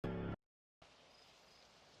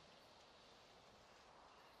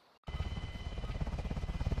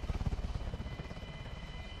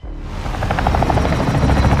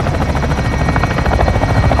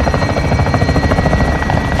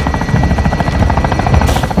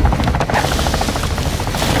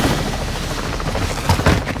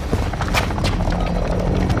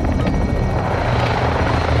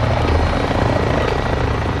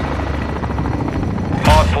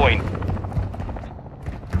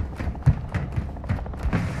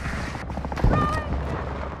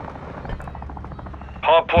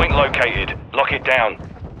point located. Lock it down.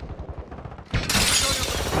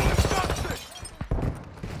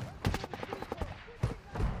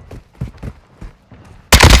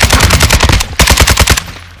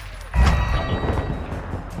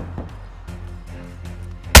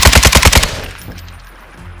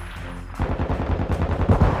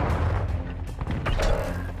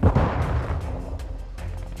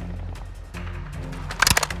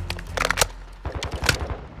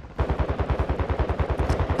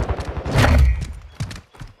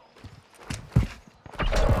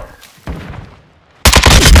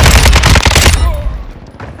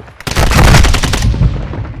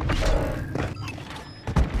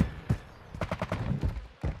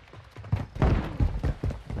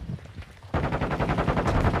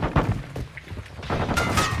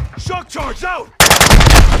 Shock charge out!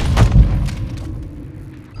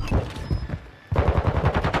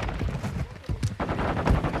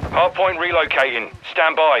 Hardpoint relocating.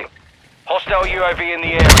 Stand by. Hostile UAV in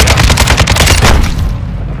the area.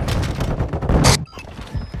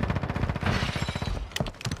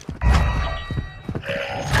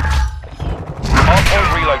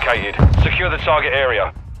 Hardpoint relocated. Secure the target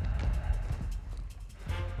area.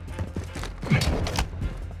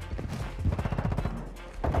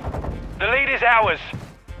 The lead is ours.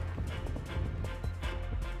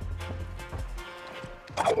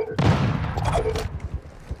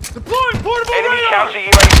 Deploying portable Enemy radar! counter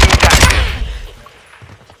UAV is active.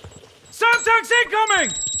 Samtanks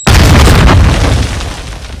incoming!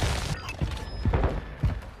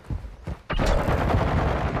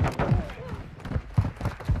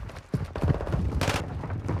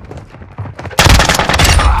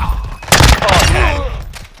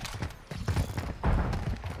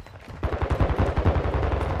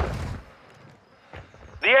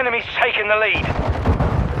 The enemy's taken the lead.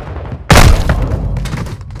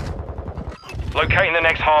 Locating the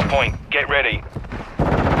next hard point. Get ready.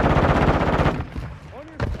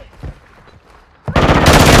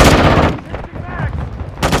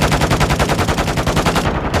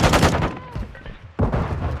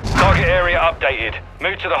 Target area updated.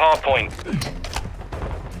 Move to the hard point.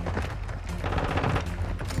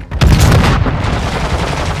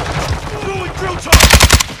 Throwing drill charge!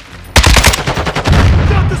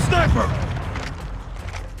 Got the sniper!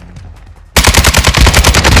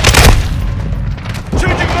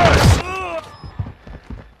 Changing mags!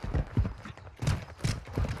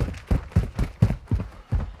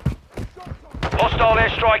 Hostile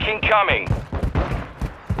airstrike incoming.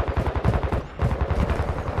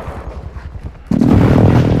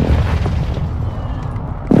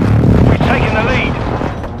 We've taken the lead.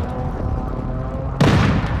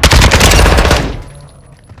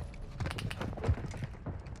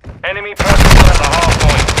 Enemy personnel at the hard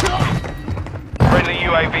point. Friendly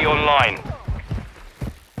UAV online.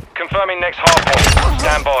 Confirming next hard point.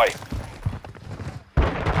 Stand by.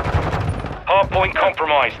 Hard point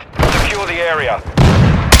compromised. Secure the area.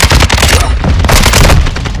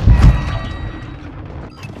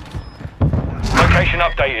 Location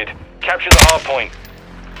updated. Capture the hard point.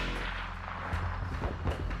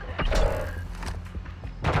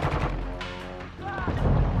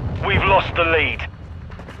 We've lost the lead.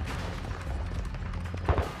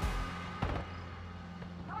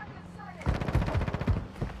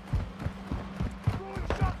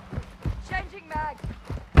 Changing mag.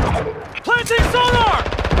 Planting sonar!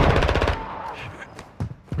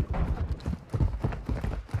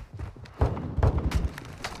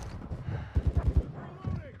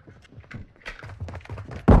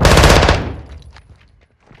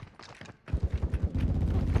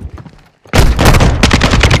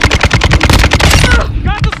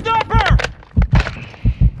 Got the sniper!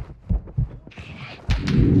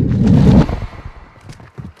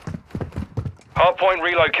 Hardpoint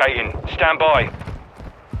relocating. Stand by.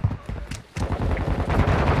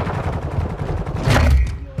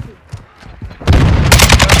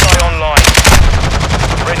 Online.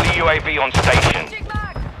 Friendly UAV on station. Changing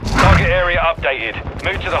mag. Target area updated.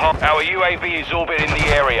 Move to the hot. Our UAV is orbiting the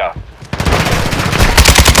area.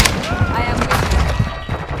 I am with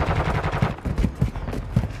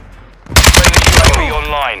Friendly UAV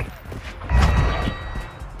online.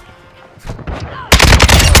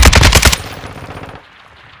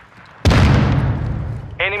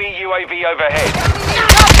 Enemy UAV overhead.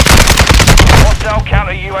 Hostile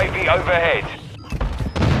counter UAV overhead.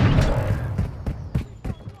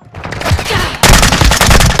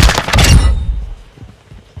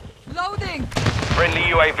 you. Loading. Friendly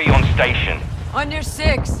UAV on station. On your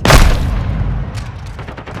 6.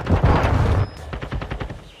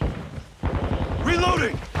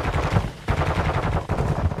 Reloading!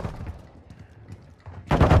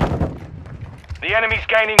 The enemy's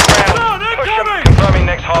gaining ground. No, they're Push them. coming! Confirming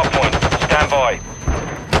next hard point. Stand by.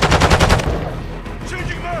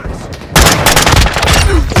 Changing mags!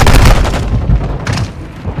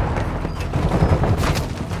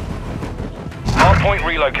 Hard point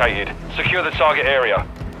relocated. Secure the target area.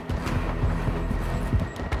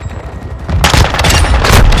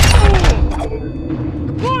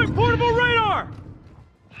 Deploying portable radar!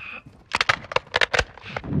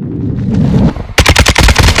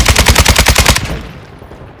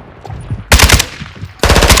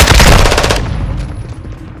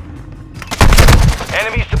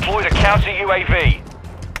 Enemies deployed a counter UAV.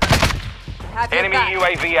 Have your Enemy back.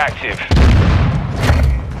 UAV active.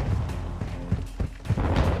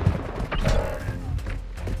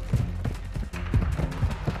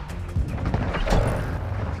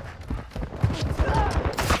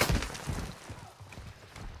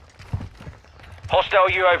 Hostile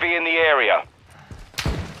UAV in the area.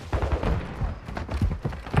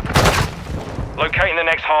 Locating the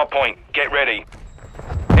next hard point. Get ready.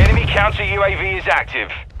 Enemy counter UAV is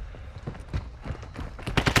active.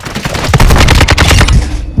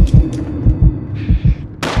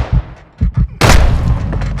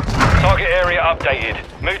 Target area updated.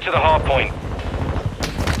 Move to the hard point.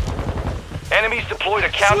 Enemies deployed a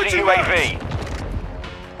counter Switching UAV.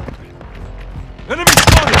 Enemy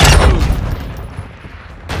spotted!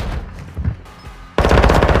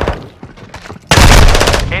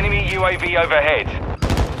 Enemy UAV overhead.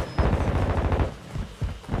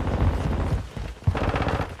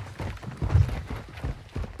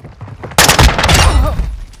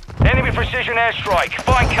 Enemy precision airstrike.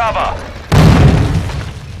 Find cover.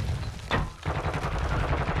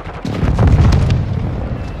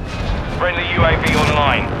 Friendly UAV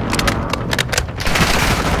online.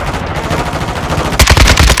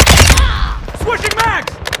 Switching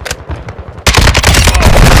mags!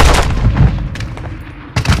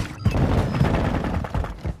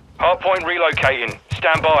 Hardpoint relocating.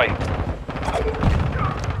 Stand by.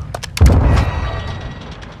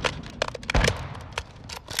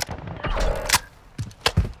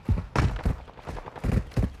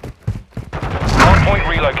 Hardpoint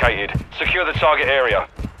relocated. Secure the target area.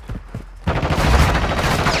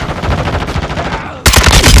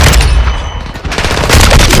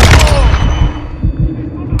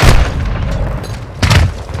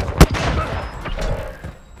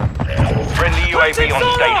 Friendly UAV on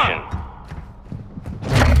station.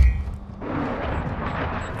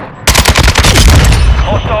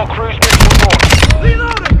 Hostile cruise missile launched.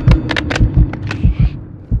 Reloading!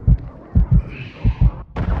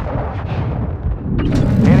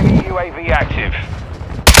 Enemy UAV active.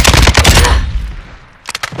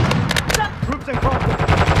 Troops in contact!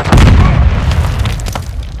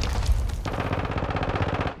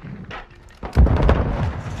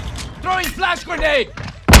 Throwing flash grenade!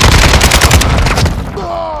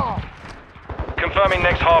 Confirming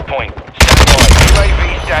next hard point. Stand by. UAV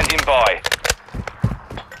standing by.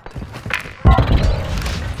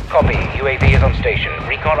 Copy. UAV is on station.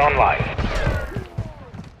 Recon online.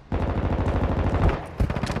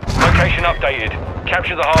 Location updated.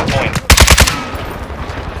 Capture the hard point.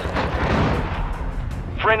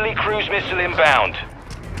 Friendly cruise missile inbound.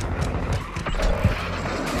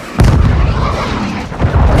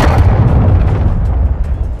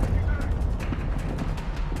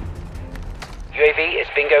 UAV is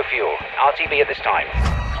bingo fuel. RTB at this time.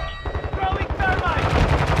 Throwing thermite!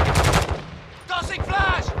 Tossing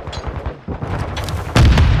flash!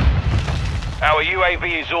 Our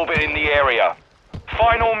UAV is orbiting the area.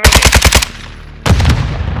 Final minute.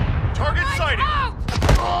 Target sighted!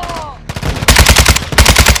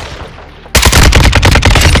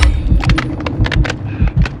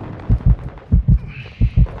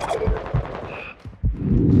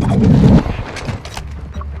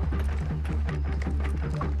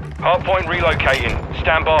 Hardpoint relocating.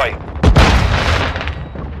 Stand by.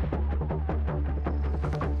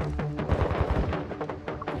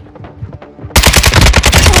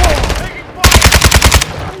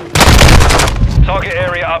 Target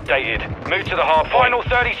area updated. Move to the hard point. Final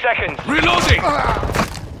 30 seconds. Reloading!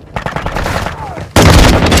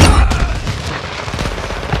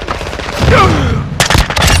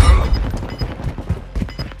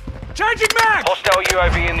 Changing mags! Hostile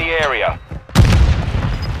UAV in the area.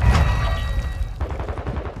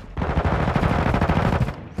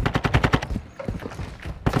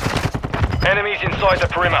 Enemies inside the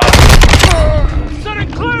perimeter.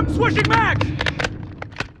 Setting clamp! Switching mags!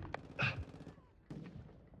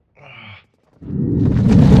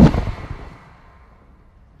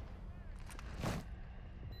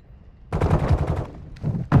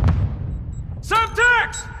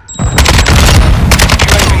 Semtex!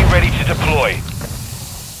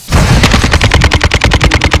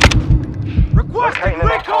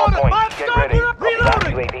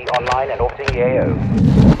 online and orbiting the AO.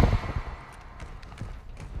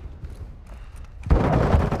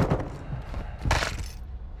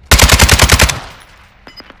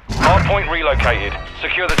 Hard point relocated.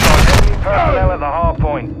 Secure the target. Enemy personnel at the hard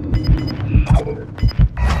point.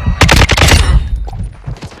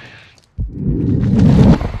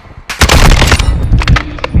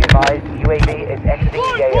 Be advised, UAV is exiting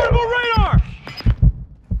the AO. Portable radar!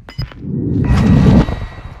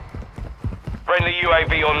 Friendly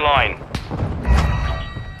UAV online.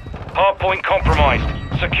 Hard point compromised.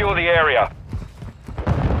 Secure the area.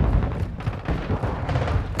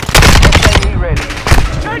 SAE ready.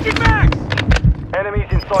 Changing mags! Enemies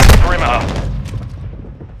inside the perimeter.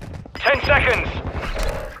 10 seconds.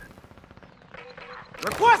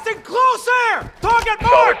 Requesting close air! Target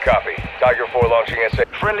Solid marked! copy. Tiger 4 launching SA.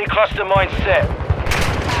 Friendly cluster mine set.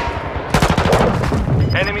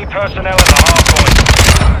 Enemy personnel at the hard point.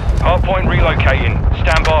 Hard point relocating.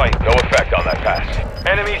 Stand by. No effect on that pass.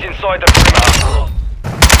 Enemies inside the perimeter.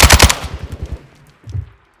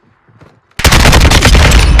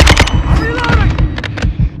 Reloading!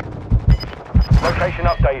 Location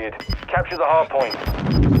updated. Capture the hard point.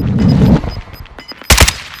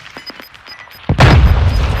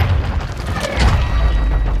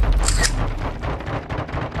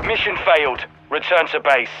 Mission failed. Return to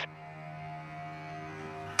base.